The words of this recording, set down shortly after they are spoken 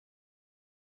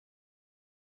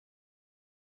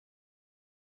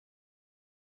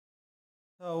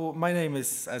So my name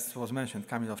is, as was mentioned,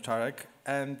 Kamil Owczarek,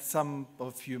 and some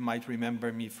of you might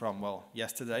remember me from, well,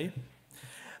 yesterday.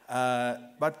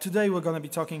 But today we're going to be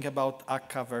talking about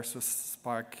Akka versus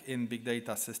Spark in big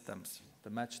data systems, the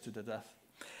match to the death.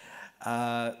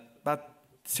 But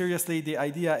seriously, the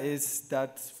idea is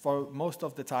that for most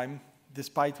of the time,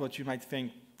 despite what you might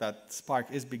think that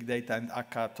Spark is big data and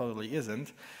Akka totally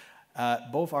isn't,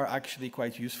 both are actually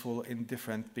quite useful in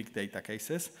different big data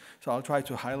cases. So I'll try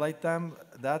to highlight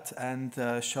that and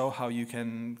show how you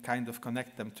can kind of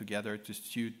connect them together to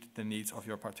suit the needs of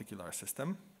your particular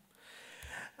system.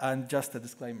 And just a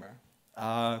disclaimer.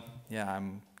 I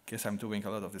guess I'm doing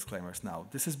a lot of disclaimers now.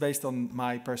 This is based on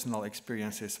my personal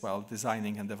experiences while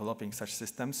designing and developing such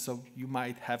systems, so you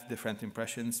might have different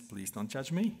impressions. Please don't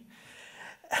judge me.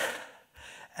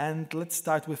 And let's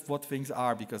start with what things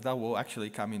are, because that will actually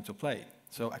come into play.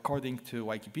 So according to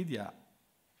Wikipedia,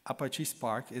 Apache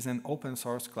Spark is an open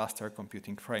source cluster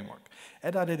computing framework.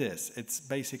 And that it is. It's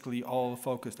basically all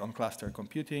focused on cluster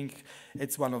computing.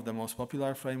 It's one of the most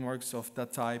popular frameworks of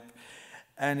that type.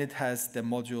 And it has the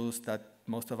modules that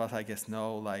most of us, I guess,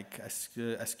 know, like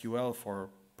SQL for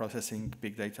processing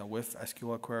big data with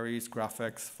SQL queries,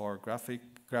 GraphX for graph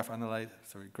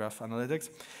analytics,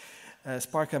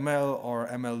 SparkML or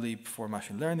MLlib for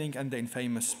machine learning, and the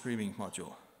infamous streaming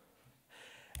module.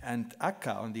 And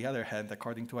Akka, on the other hand,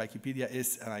 according to Wikipedia,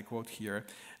 is, and I quote here,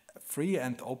 free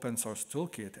and open source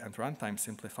toolkit and runtime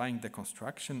simplifying the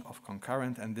construction of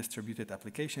concurrent and distributed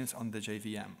applications on the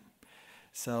JVM.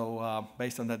 So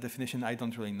based on that definition, I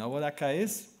don't really know what Akka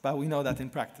is, but we know that in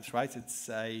practice, right? It's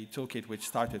a toolkit which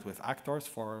started with actors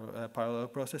for parallel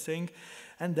processing,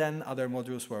 and then other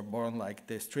modules were born, like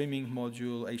the streaming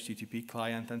module, HTTP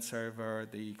client and server,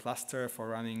 the cluster for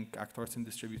running actors in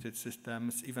distributed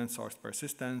systems, event source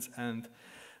persistence, and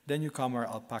the newcomer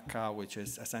Alpaca, which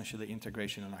is essentially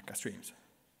integration on Akka streams.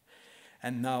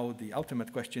 And now the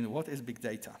ultimate question, what is big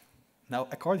data? Now,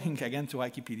 according again to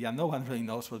Wikipedia, no one really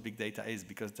knows what big data is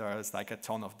because there's like a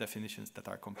ton of definitions that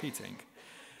are competing.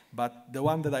 But the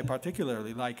one that I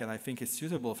particularly like and I think is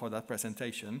suitable for that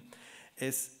presentation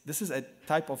is this is a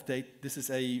type of data, this is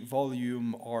a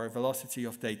volume or velocity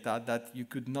of data that you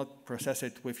could not process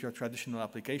it with your traditional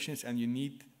applications, and you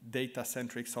need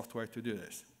data-centric software to do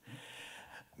this.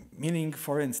 Meaning,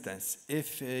 for instance,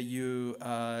 if you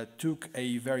took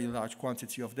a very large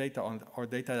quantity of data or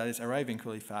data that is arriving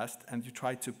really fast, and you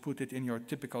try to put it in your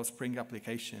typical Spring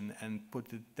application and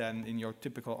put it then in your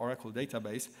typical Oracle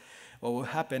database, what will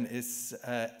happen is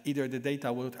either the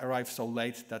data will arrive so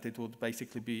late that it would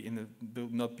basically be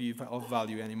not be of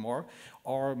value anymore,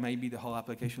 or maybe the whole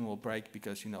application will break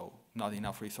because, you know, not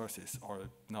enough resources or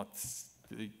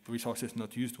resources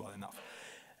not used well enough.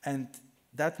 And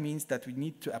that means that we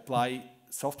need to apply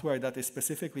software that is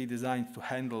specifically designed to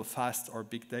handle fast or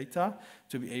big data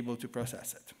to be able to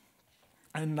process it.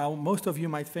 And now most of you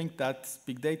might think that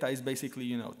big data is basically,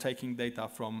 you know, taking data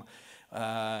from,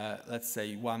 let's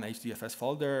say, one HDFS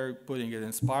folder, putting it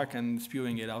in Spark and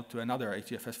spewing it out to another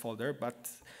HDFS folder. But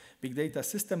big data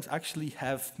systems actually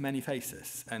have many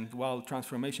faces. And while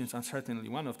transformations are certainly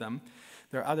one of them,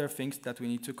 there are other things that we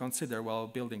need to consider while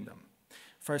building them.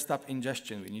 First up,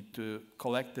 ingestion. We need to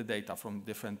collect the data from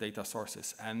different data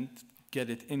sources and get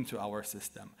it into our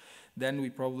system. Then we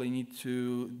probably need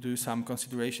to do some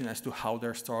consideration as to how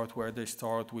they're stored, where they're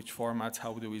stored, which formats,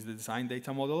 how do we design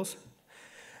data models.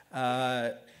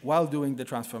 While doing the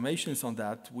transformations on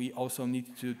that, we also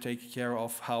need to take care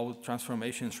of how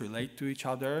transformations relate to each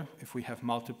other. If we have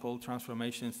multiple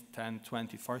transformations, 10,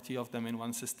 20, 40 of them in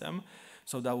one system,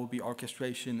 so that will be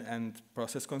orchestration and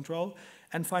process control.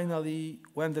 And finally,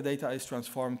 when the data is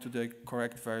transformed to the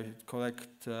correct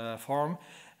form,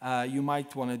 you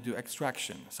might want to do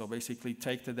extraction. So basically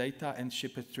take the data and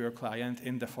ship it to your client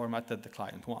in the format that the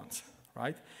client wants,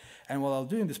 right? And what I'll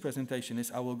do in this presentation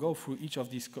is I will go through each of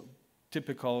these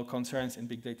typical concerns in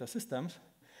big data systems,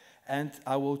 and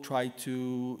I will try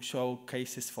to show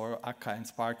cases for Akka and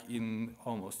Spark in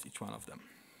almost each one of them.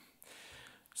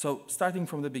 So starting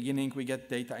from the beginning, we get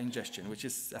data ingestion, which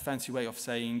is a fancy way of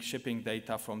saying shipping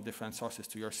data from different sources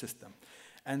to your system.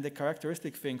 And the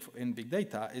characteristic thing in big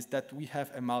data is that we have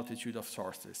a multitude of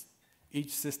sources.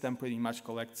 Each system pretty much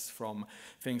collects from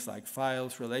things like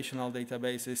files, relational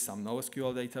databases, some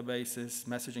NoSQL databases,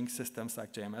 messaging systems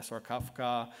like JMS or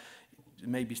Kafka,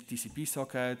 maybe TCP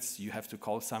sockets. You have to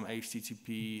call some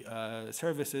HTTP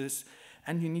services,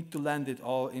 and you need to land it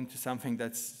all into something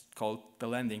that's called the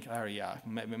landing area.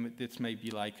 It may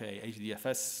be like a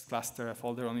HDFS cluster, a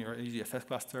folder on your HDFS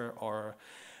cluster, or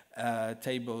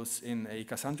tables in a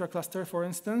Cassandra cluster, for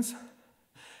instance.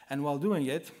 And while doing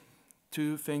it,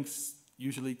 two things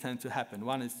usually tend to happen.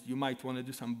 One is you might want to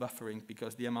do some buffering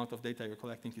because the amount of data you're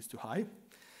collecting is too high.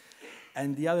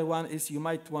 And the other one is you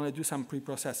might want to do some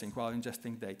pre-processing while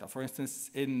ingesting data. For instance,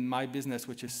 in my business,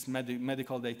 which is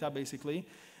medical data, basically,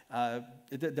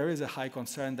 there is a high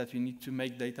concern that you need to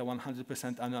make data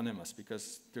 100% anonymous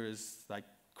because there is like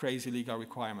crazy legal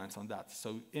requirements on that.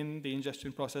 So in the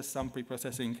ingestion process, some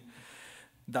pre-processing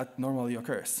that normally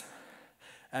occurs.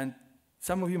 And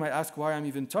some of you might ask why I'm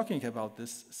even talking about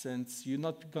this, since you're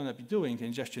not going to be doing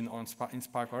ingestion in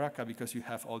Spark or Akka because you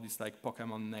have all these like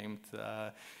Pokemon-named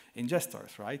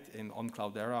ingestors, right, on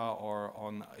Cloudera or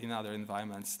in other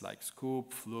environments like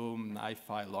Scoop, Flume,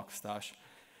 NiFi, Logstash.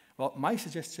 Well, my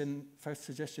first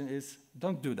suggestion is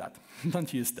don't do that.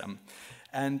 Don't use them.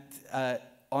 And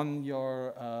on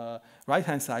your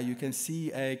right-hand side, you can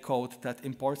see a code that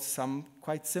imports some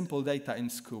quite simple data in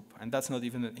Scoop, and that's not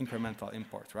even an incremental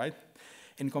import, right?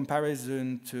 In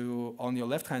comparison to, on your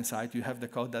left-hand side, you have the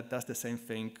code that does the same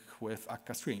thing with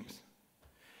Akka streams.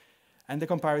 And the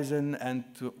comparison and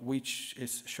which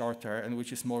is shorter and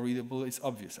which is more readable is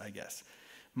obvious, I guess.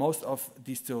 Most of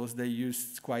these tools, they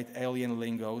use quite alien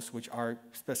lingos, which are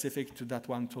specific to that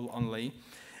one tool only.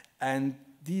 And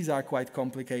these are quite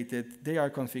complicated. They are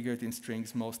configured in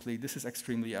strings mostly. This is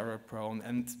extremely error-prone.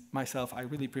 And myself, I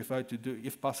really prefer to do,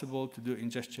 if possible, to do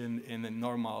ingestion in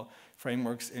normal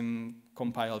frameworks in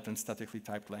compiled and statically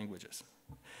typed languages.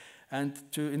 And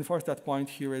to enforce that point,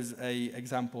 here is an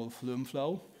example Flume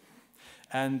flow.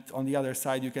 And on the other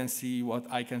side, you can see what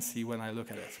I can see when I look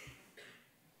at it.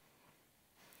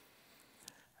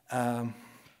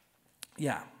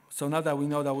 Yeah, so now that we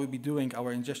know that we'll be doing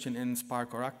our ingestion in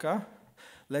Spark or Akka,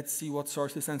 let's see what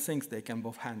sources and sinks they can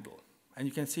both handle. And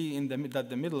you can see that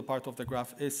the middle part of the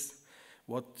graph is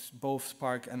what both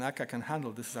Spark and Akka can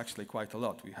handle. This is actually quite a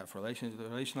lot. We have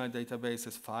relational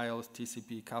databases, files,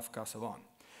 TCP, Kafka, so on.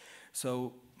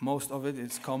 So most of it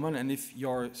is common, and if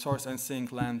your source and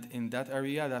sink land in that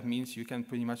area, that means you can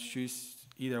pretty much choose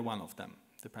either one of them,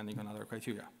 depending on other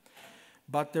criteria.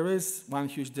 But there is one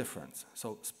huge difference.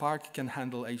 So Spark can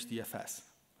handle HDFS,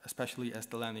 especially as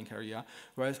the landing area,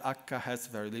 whereas Akka has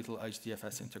very little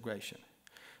HDFS integration.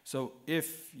 So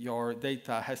if your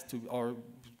data has to, or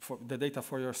the data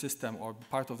for your system or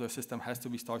part of the system has to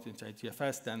be stored into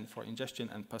HDFS, then for ingestion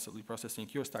and possibly processing,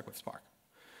 you're stuck with Spark.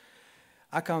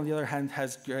 Akka, on the other hand,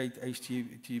 has great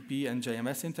HTTP and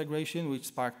JMS integration, which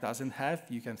Spark doesn't have.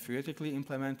 You can theoretically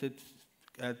implement it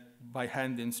by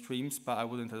hand in streams, but I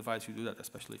wouldn't advise you do that,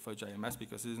 especially for JMS,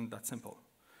 because it isn't that simple.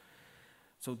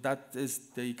 So that is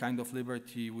the kind of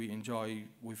liberty we enjoy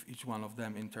with each one of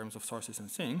them in terms of sources and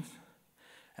sinks.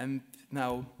 And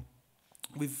now,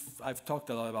 I've talked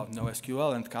a lot about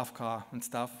NoSQL and Kafka and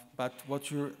stuff, but what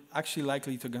you're actually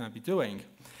likely to gonna be doing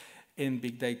in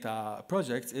big data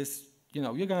projects is,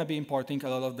 you're gonna be importing a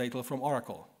lot of data from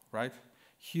Oracle, right?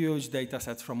 Huge data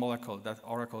sets from Oracle,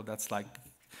 that's like,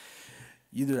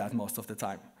 you do that most of the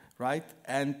time, right?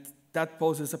 And that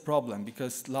poses a problem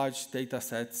because large data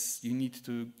sets, you need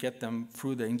to get them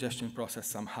through the ingestion process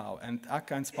somehow. And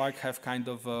Akka and Spark have kind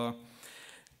of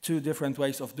two different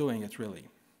ways of doing it, really.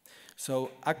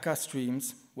 So Akka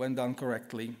streams, when done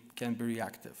correctly, can be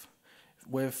reactive.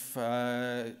 With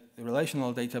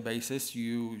relational databases,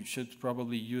 you should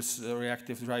probably use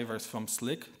reactive drivers from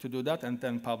Slick to do that and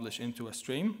then publish into a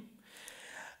stream.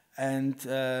 And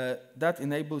that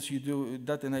enables you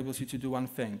to do one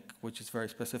thing, which is very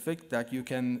specific, that you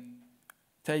can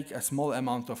take a small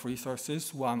amount of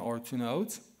resources, 1 or 2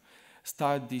 nodes,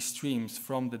 start these streams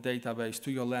from the database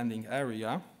to your landing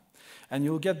area, and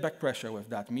you'll get back pressure with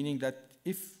that, meaning that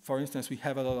if, for instance, we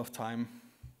have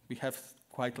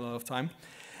quite a lot of time,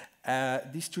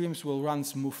 these streams will run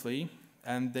smoothly,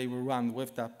 and they will run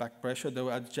with that back pressure. They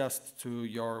will adjust to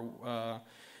your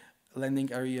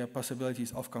landing area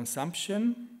possibilities of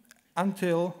consumption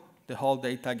until the whole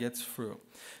data gets through.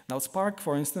 Now, Spark,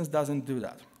 for instance, doesn't do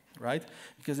that, right?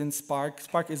 Because in Spark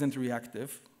isn't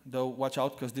reactive, though watch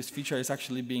out, because this feature is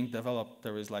actually being developed.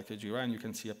 There is like a Jira, and you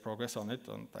can see a progress on it,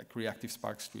 on like reactive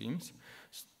Spark streams,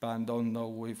 but I don't know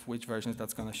with which versions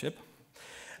that's going to ship.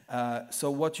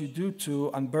 So what you do to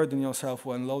unburden yourself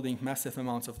when loading massive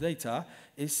amounts of data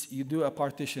is you do a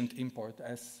partitioned import,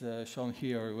 as shown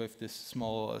here with this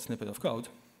small snippet of code.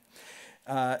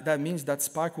 That means that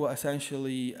Spark will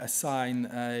essentially assign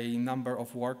a number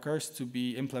of workers to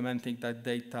be implementing that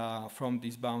data from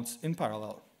these bounds in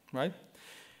parallel, right?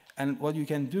 And what you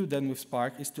can do then with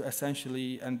Spark is to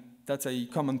essentially, and that's a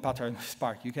common pattern with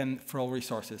Spark, you can throw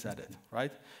resources at it,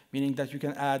 right? Meaning that you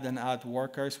can add and add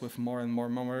workers with more and more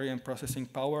memory and processing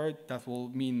power. That will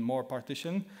mean more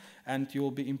partition, and you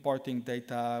will be importing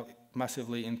data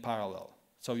massively in parallel.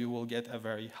 So you will get a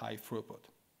very high throughput.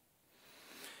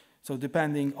 So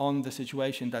depending on the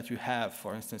situation that you have,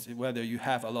 for instance, whether you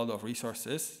have a lot of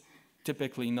resources,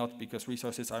 typically not, because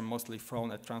resources are mostly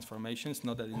thrown at transformations,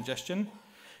 not at ingestion.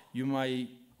 You might,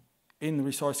 in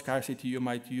resource scarcity, you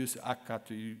might use Akka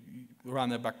to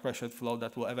run a back-pressured flow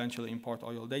that will eventually import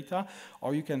all your data.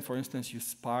 Or you can, for instance, use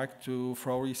Spark to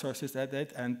throw resources at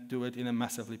it and do it in a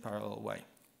massively parallel way.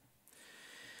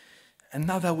 And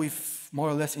now that we've more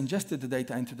or less ingested the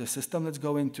data into the system, let's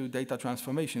go into data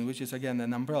transformation, which is, again,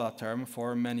 an umbrella term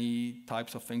for many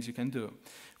types of things you can do,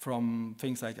 from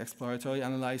things like exploratory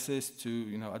analysis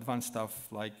to advanced stuff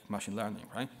like machine learning,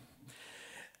 right?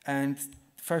 And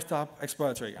first up,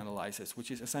 exploratory analysis,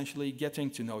 which is essentially getting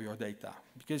to know your data.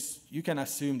 Because you can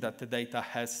assume that the data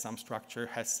has some structure,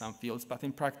 has some fields, but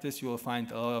in practice you will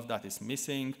find a lot of that is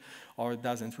missing or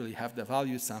doesn't really have the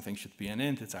values. Something should be an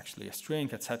int, it's actually a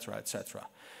string, etc., etc.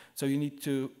 So you need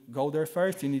to go there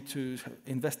first, you need to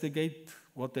investigate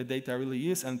what the data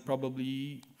really is, and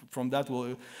probably from that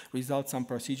will result some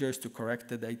procedures to correct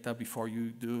the data before you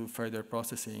do further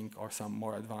processing or some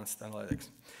more advanced analytics.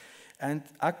 And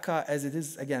Akka, as it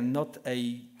is, again,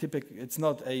 it's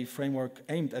not a framework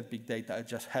aimed at big data. It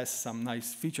just has some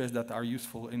nice features that are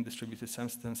useful in distributed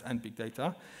systems and big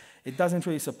data. It doesn't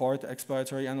really support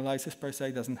exploratory analysis per se.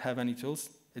 It doesn't have any tools.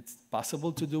 It's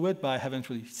possible to do it, but I haven't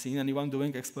really seen anyone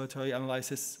doing exploratory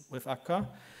analysis with Akka.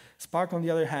 Spark, on the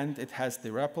other hand, it has the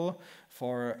REPL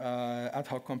for ad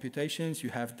hoc computations. You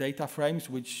have data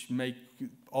frames, which make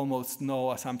almost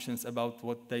no assumptions about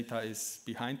what data is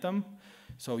behind them.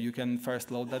 So you can first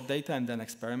load that data and then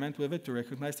experiment with it to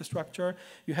recognize the structure.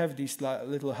 You have these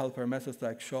little helper methods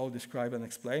like show, describe, and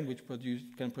explain, which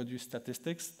can produce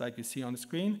statistics like you see on the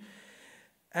screen.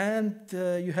 And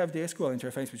you have the SQL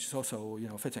interface, which is also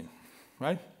fitting,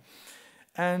 right?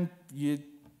 And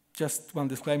just one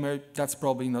disclaimer, that's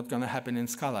probably not going to happen in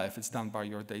Scala if it's done by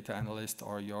your data analyst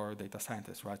or your data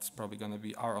scientist, right? It's probably going to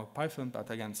be R or Python, but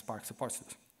again, Spark supports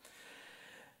it.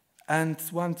 And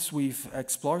once we've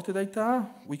explored the data,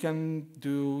 we can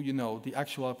do, the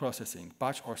actual processing,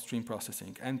 batch or stream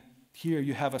processing. And here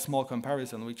you have a small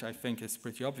comparison, which I think is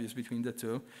pretty obvious between the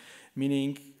two,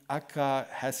 meaning Akka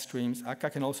has streams.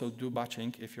 Akka can also do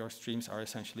batching if your streams are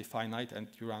essentially finite and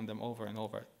you run them over and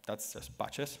over. That's just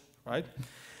batches, right?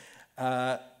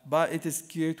 But it is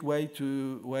geared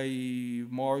way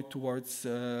more towards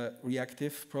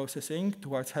reactive processing,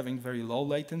 towards having very low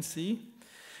latency.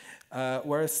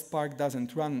 Whereas Spark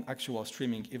doesn't run actual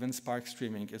streaming. Even Spark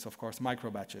streaming is, of course,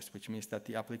 micro batches, which means that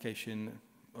the application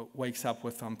wakes up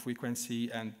with some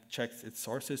frequency and checks its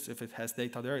sources. If it has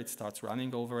data there, it starts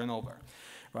running over and over,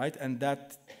 right? And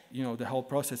that, the whole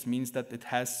process means that it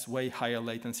has way higher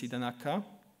latency than Akka,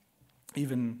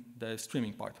 even the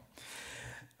streaming part.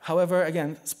 However,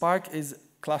 again, Spark is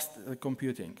cluster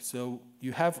computing. So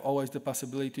you have always the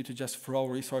possibility to just throw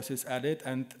resources at it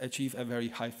and achieve a very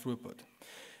high throughput.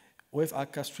 With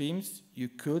Akka streams, you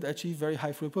could achieve very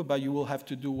high throughput, but you will have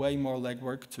to do way more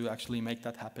legwork to actually make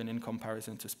that happen in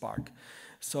comparison to Spark.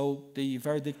 So the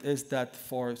verdict is that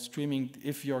for streaming,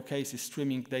 if your case is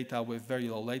streaming data with very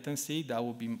low latency, that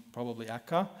would be probably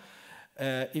Akka.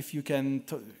 If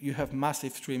you have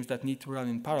massive streams that need to run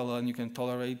in parallel and you can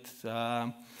tolerate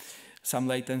some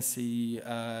latency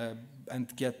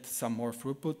and get some more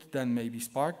throughput, then maybe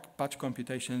Spark. Batch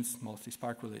computations, mostly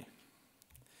Spark really.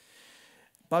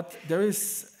 But there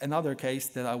is another case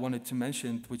that I wanted to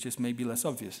mention, which is maybe less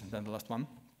obvious than the last one,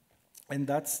 and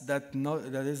that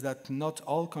is that not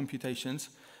all computations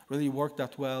really work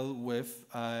that well with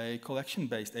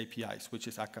collection-based APIs, which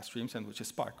is Akka streams and which is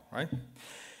Spark, right?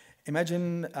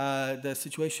 Imagine the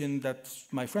situation that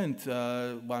my friend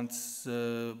once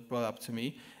brought up to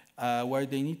me, where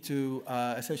they need to,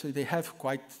 essentially they have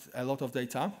quite a lot of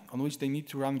data on which they need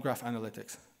to run graph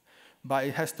analytics, but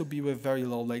it has to be with very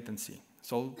low latency.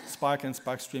 So Spark and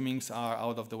Spark streamings are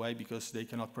out of the way because they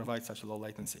cannot provide such a low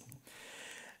latency.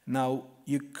 Now,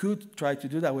 you could try to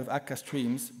do that with Akka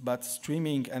streams, but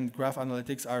streaming and graph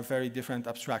analytics are very different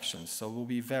abstractions, so it will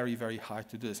be very, very hard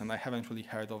to do this, and I haven't really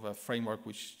heard of a framework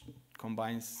which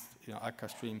combines Akka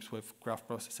streams with graph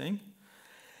processing.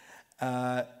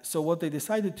 So what they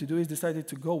decided to do is decided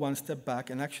to go one step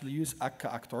back and actually use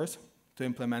Akka actors to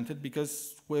implement it,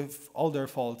 because with all their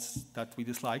faults that we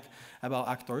dislike about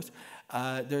actors,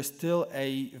 there's still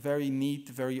a very neat,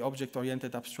 very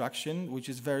object-oriented abstraction, which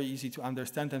is very easy to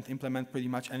understand and implement pretty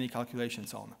much any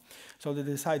calculations on. So they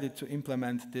decided to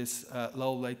implement this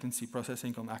low latency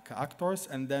processing on Akka actors,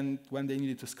 and then when they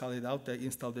needed to scale it out, they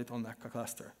installed it on Akka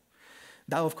cluster.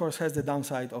 That, of course, has the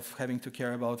downside of having to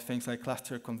care about things like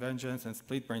cluster convergence and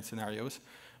split brain scenarios,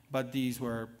 but these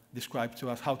were described to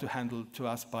us, how to handle to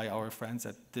us by our friends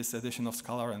at this edition of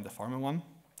Scala and the former one.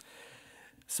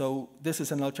 So this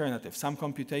is an alternative. Some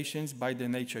computations, by their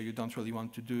nature, you don't really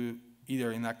want to do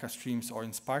either in Akka streams or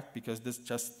in Spark, because this is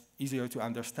just easier to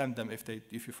understand them if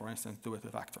you, for instance, do it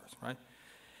with actors, right?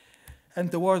 And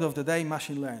the word of the day,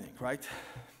 machine learning, right?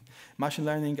 Machine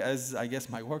learning, as I guess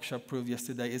my workshop proved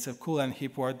yesterday, is a cool and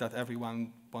hip word that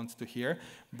everyone wants to hear,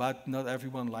 but not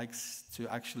everyone likes to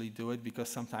actually do it because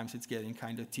sometimes it's getting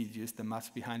kind of tedious, the maths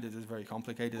behind it is very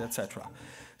complicated, etc.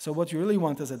 So what you really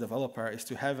want as a developer is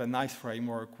to have a nice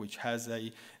framework which has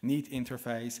a neat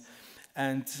interface,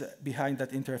 and behind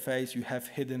that interface you have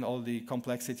hidden all the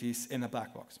complexities in a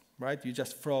black box, right? You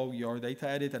just throw your data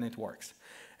at it and it works.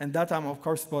 And that, of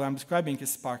course, what I'm describing is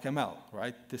Spark ML,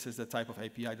 right? This is the type of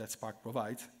API that Spark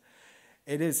provides.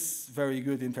 It is very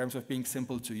good in terms of being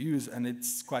simple to use, and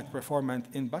it's quite performant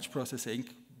in batch processing,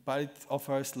 but it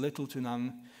offers little to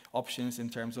none options in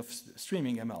terms of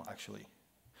streaming ML, actually.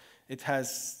 It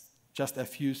has just a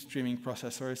few streaming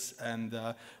processors, and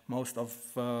most of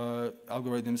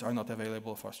algorithms are not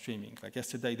available for streaming. Like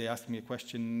yesterday, they asked me a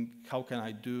question, how can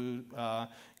I do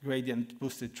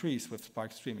gradient-boosted trees with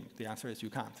Spark streaming? The answer is you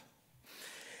can't.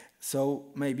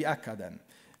 So maybe Akka then.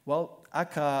 Well,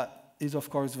 Akka is, of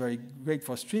course, very great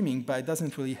for streaming, but it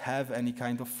doesn't really have any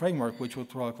kind of framework which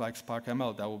would work like Spark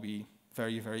ML. That would be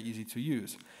very, very easy to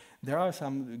use. There are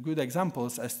some good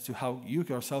examples as to how you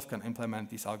yourself can implement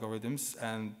these algorithms,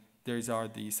 and these are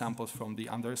the samples from the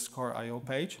 _IO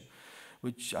page,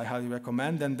 which I highly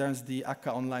recommend. And there's the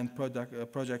Akka online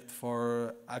project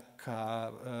for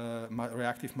Akka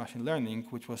reactive machine learning,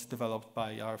 which was developed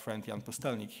by our friend Jan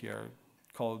Pustelnik here,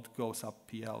 called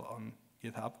GoSupPL on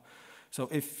GitHub. So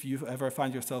if you ever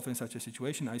find yourself in such a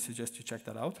situation, I suggest you check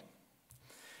that out.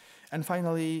 And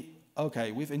finally,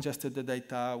 okay, we've ingested the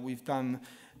data,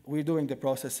 we're doing the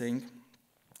processing,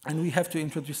 and we have to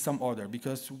introduce some order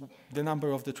because the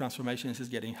number of the transformations is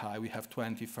getting high. We have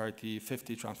 20, 30,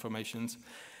 50 transformations,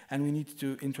 and we need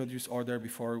to introduce order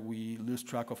before we lose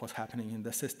track of what's happening in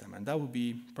the system. And that would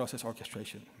be process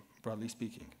orchestration, broadly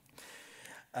speaking.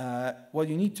 What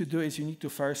you need to do is you need to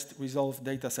first resolve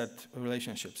dataset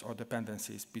relationships or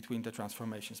dependencies between the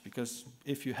transformations, because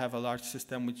if you have a large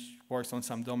system which works on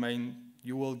some domain,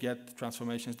 you will get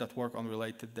transformations that work on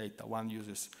related data. One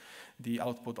uses the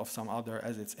output of some other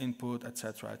as its input,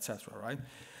 etc., right?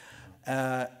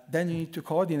 Then you need to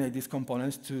coordinate these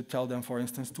components to tell them, for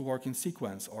instance, to work in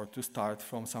sequence or to start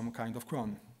from some kind of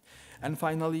cron. And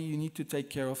finally, you need to take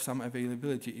care of some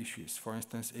availability issues. For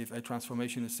instance, if a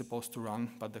transformation is supposed to run,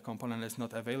 but the component is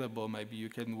not available, maybe you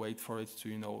can wait for it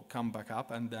to, come back up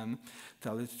and then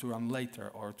tell it to run later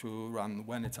or to run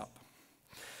when it's up.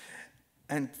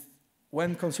 And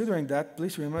when considering that,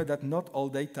 please remember that not all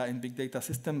data in big data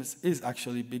systems is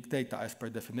actually big data as per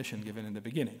definition given in the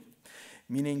beginning.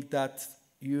 Meaning that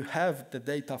you have the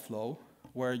data flow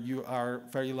where you are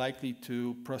very likely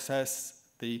to process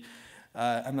the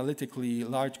analytically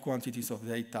large quantities of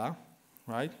data,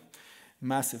 right?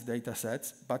 Massive data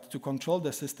sets, but to control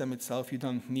the system itself, you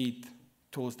don't need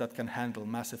tools that can handle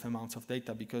massive amounts of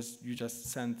data because you just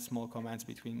send small commands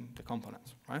between the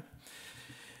components, right?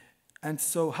 And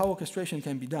so how orchestration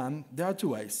can be done, there are two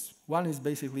ways. One is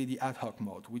basically the ad hoc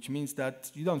mode, which means that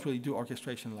you don't really do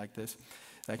orchestration like this,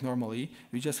 like normally.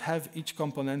 You just have each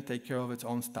component take care of its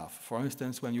own stuff. For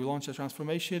instance, when you launch a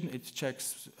transformation, it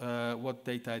checks what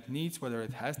data it needs, whether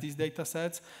it has these data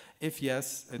sets. If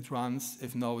yes, it runs.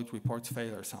 If no, it reports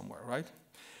failure somewhere, right?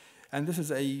 And this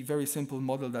is a very simple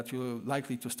model that you're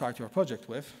likely to start your project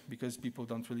with because people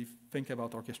don't really think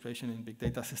about orchestration in big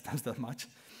data systems that much.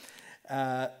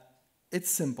 It's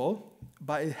simple,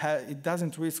 but it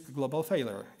doesn't risk global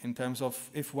failure in terms of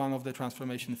if one of the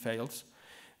transformation fails,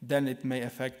 then it may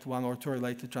affect one or two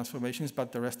related transformations,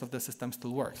 but the rest of the system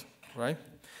still works, right?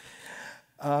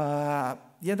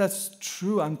 Yeah, that's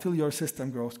true until your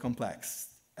system grows complex.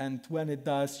 And when it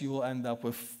does, you will end up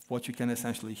with what you can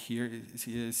essentially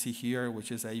see here,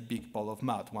 which is a big ball of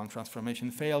mud. One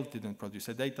transformation failed, didn't produce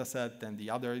a data set, then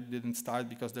the other didn't start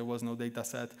because there was no data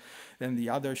set, then the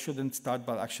other shouldn't start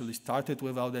but actually started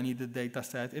without any data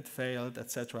set, it failed,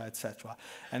 etc., etc.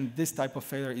 And this type of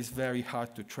failure is very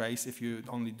hard to trace if you're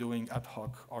only doing ad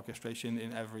hoc orchestration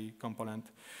in every component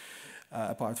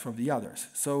apart from the others.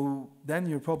 So then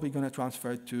you're probably going to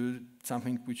transfer to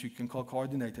something which you can call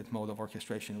coordinated mode of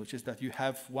orchestration, which is that you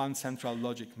have one central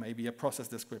logic, maybe a process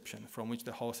description from which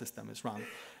the whole system is run,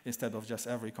 instead of just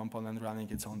every component running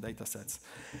its own data sets.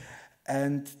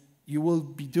 And you will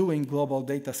be doing global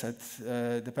data set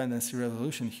dependency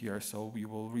resolution here, so you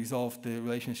will resolve the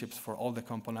relationships for all the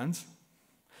components.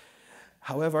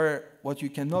 However, what you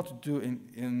cannot do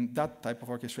in that type of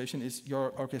orchestration is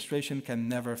your orchestration can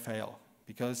never fail,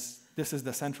 because this is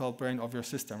the central brain of your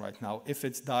system right now. If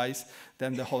it dies,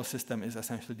 then the whole system is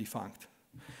essentially defunct.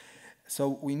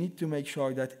 So we need to make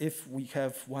sure that if we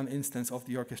have one instance of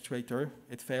the orchestrator,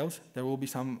 it fails, there will be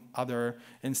some other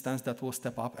instance that will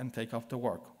step up and take up the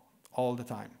work all the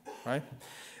time, right?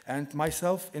 And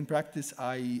myself, in practice,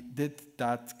 I did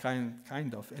that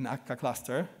kind of in Akka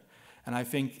cluster, and I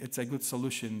think it's a good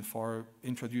solution for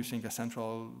introducing a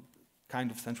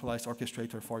centralized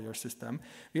orchestrator for your system.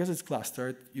 Because it's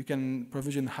clustered, you can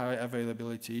provision high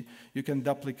availability, you can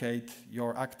duplicate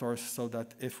your actors so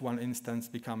that if one instance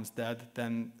becomes dead,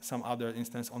 then some other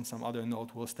instance on some other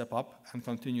node will step up and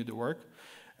continue the work,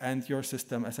 and your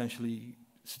system essentially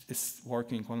is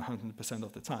working 100%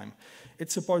 of the time. It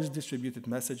supports distributed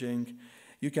messaging.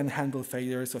 You can handle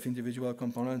failures of individual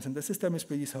components, and the system is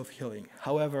pretty self-healing.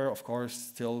 However, of course,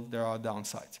 still there are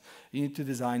downsides. You need to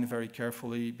design very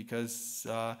carefully because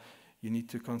you need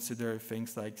to consider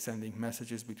things like sending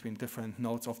messages between different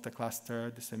nodes of the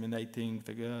cluster, disseminating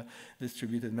the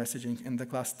distributed messaging in the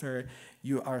cluster.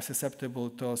 You are susceptible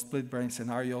to split brain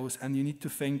scenarios, and you need to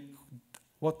think,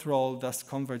 what role does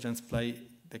convergence play,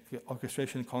 the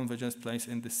orchestration convergence plays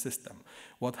in this system?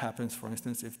 What happens, for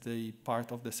instance, if the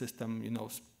part of the system,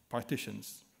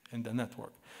 partitions in the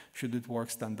network? Should it work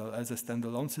as a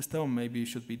standalone system, or maybe it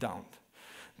should be downed?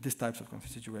 These types of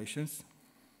situations.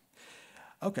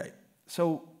 Okay,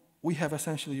 so we have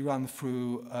essentially run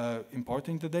through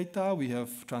importing the data, we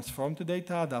have transformed the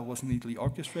data that was neatly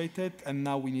orchestrated, and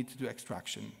now we need to do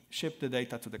extraction, ship the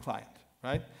data to the client,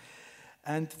 right?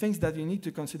 And things that you need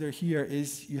to consider here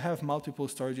is you have multiple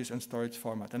storages and storage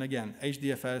format. And again,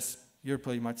 HDFS, you're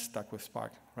pretty much stuck with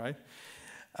Spark, right?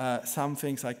 Some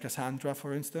things like Cassandra,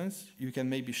 for instance, you can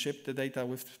maybe ship the data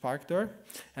with Spark there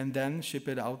and then ship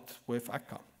it out with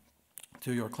Akka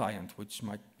to your client, which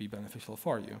might be beneficial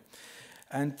for you.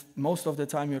 And most of the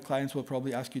time, your clients will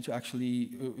probably ask you to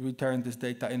actually return this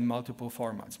data in multiple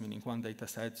formats, meaning one data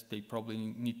set, they probably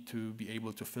need to be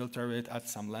able to filter it, add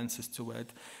some lenses to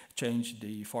it, change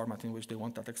the format in which they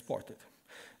want that exported.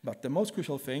 But the most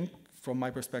crucial thing, from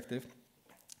my perspective,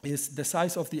 is the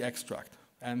size of the extract.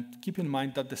 And keep in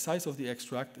mind that the size of the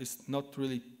extract is not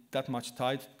really that much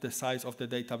tied to the size of the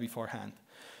data beforehand.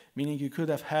 Meaning you could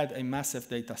have had a massive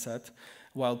data set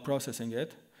while processing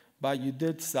it, but you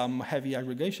did some heavy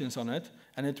aggregations on it,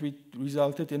 and it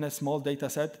resulted in a small data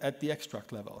set at the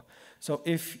extract level. So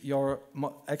if your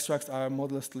extracts are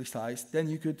modestly sized, then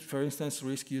you could, for instance,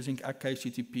 risk using Akka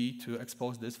HTTP to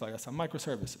expose this via some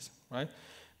microservices, right?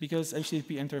 Because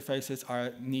HTTP interfaces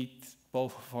are neat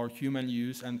both for human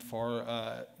use and for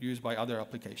use by other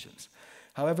applications.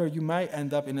 However, you might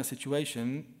end up in a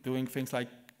situation doing things like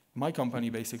my company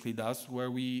basically does,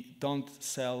 where we don't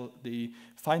sell the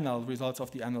final results of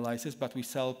the analysis, but we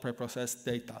sell preprocessed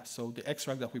data. So the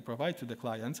extract that we provide to the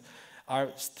clients are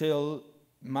still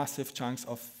massive chunks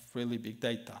of really big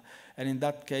data. And in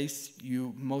that case,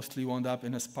 you mostly wound up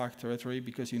in a Spark territory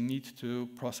because you need to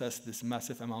process this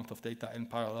massive amount of data in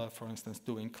parallel, for instance,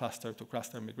 doing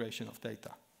cluster-to-cluster migration of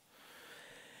data.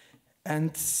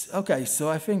 And okay, so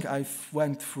I think I've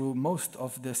went through most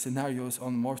of the scenarios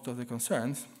on most of the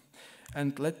concerns.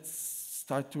 And let's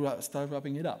start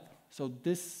wrapping it up. So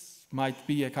this might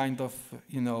be a kind of,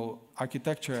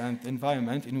 architecture and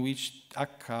environment in which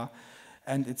Akka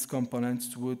and its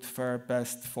components would fare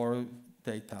best for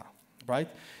data, right?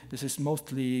 This is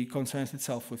mostly concerns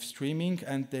itself with streaming,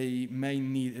 and the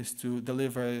main need is to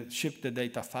ship the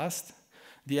data fast.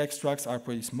 The extracts are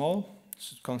pretty small,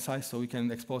 concise, so we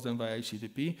can expose them via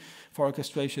HTTP. For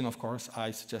orchestration, of course,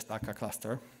 I suggest Akka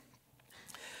cluster.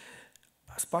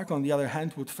 Spark, on the other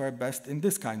hand, would fare best in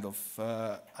this kind of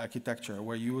architecture,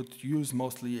 where you would use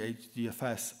mostly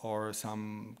HDFS or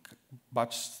some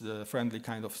batch-friendly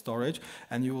kind of storage,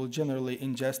 and you will generally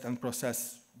ingest and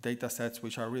process data sets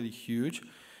which are really huge,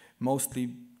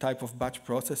 mostly type of batch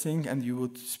processing, and you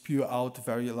would spew out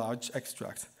very large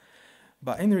extracts.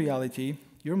 But in reality,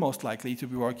 you're most likely to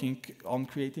be working on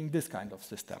creating this kind of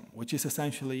system, which is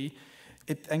essentially,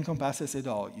 it encompasses it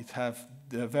all. You have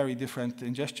the very different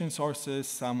ingestion sources.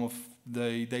 Some of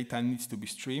the data needs to be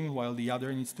streamed, while the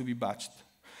other needs to be batched.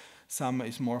 Some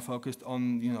is more focused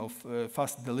on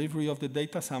fast delivery of the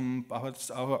data. Some are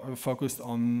focused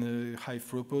on high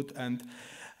throughput and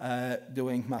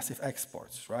doing massive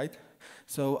exports, right?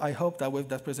 So I hope that with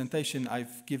that presentation,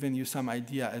 I've given you some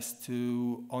idea as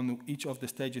to, on each of the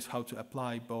stages, how to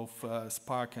apply both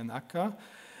Spark and Akka,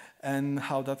 and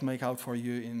how that make out for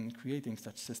you in creating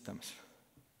such systems.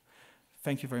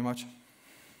 Thank you very much.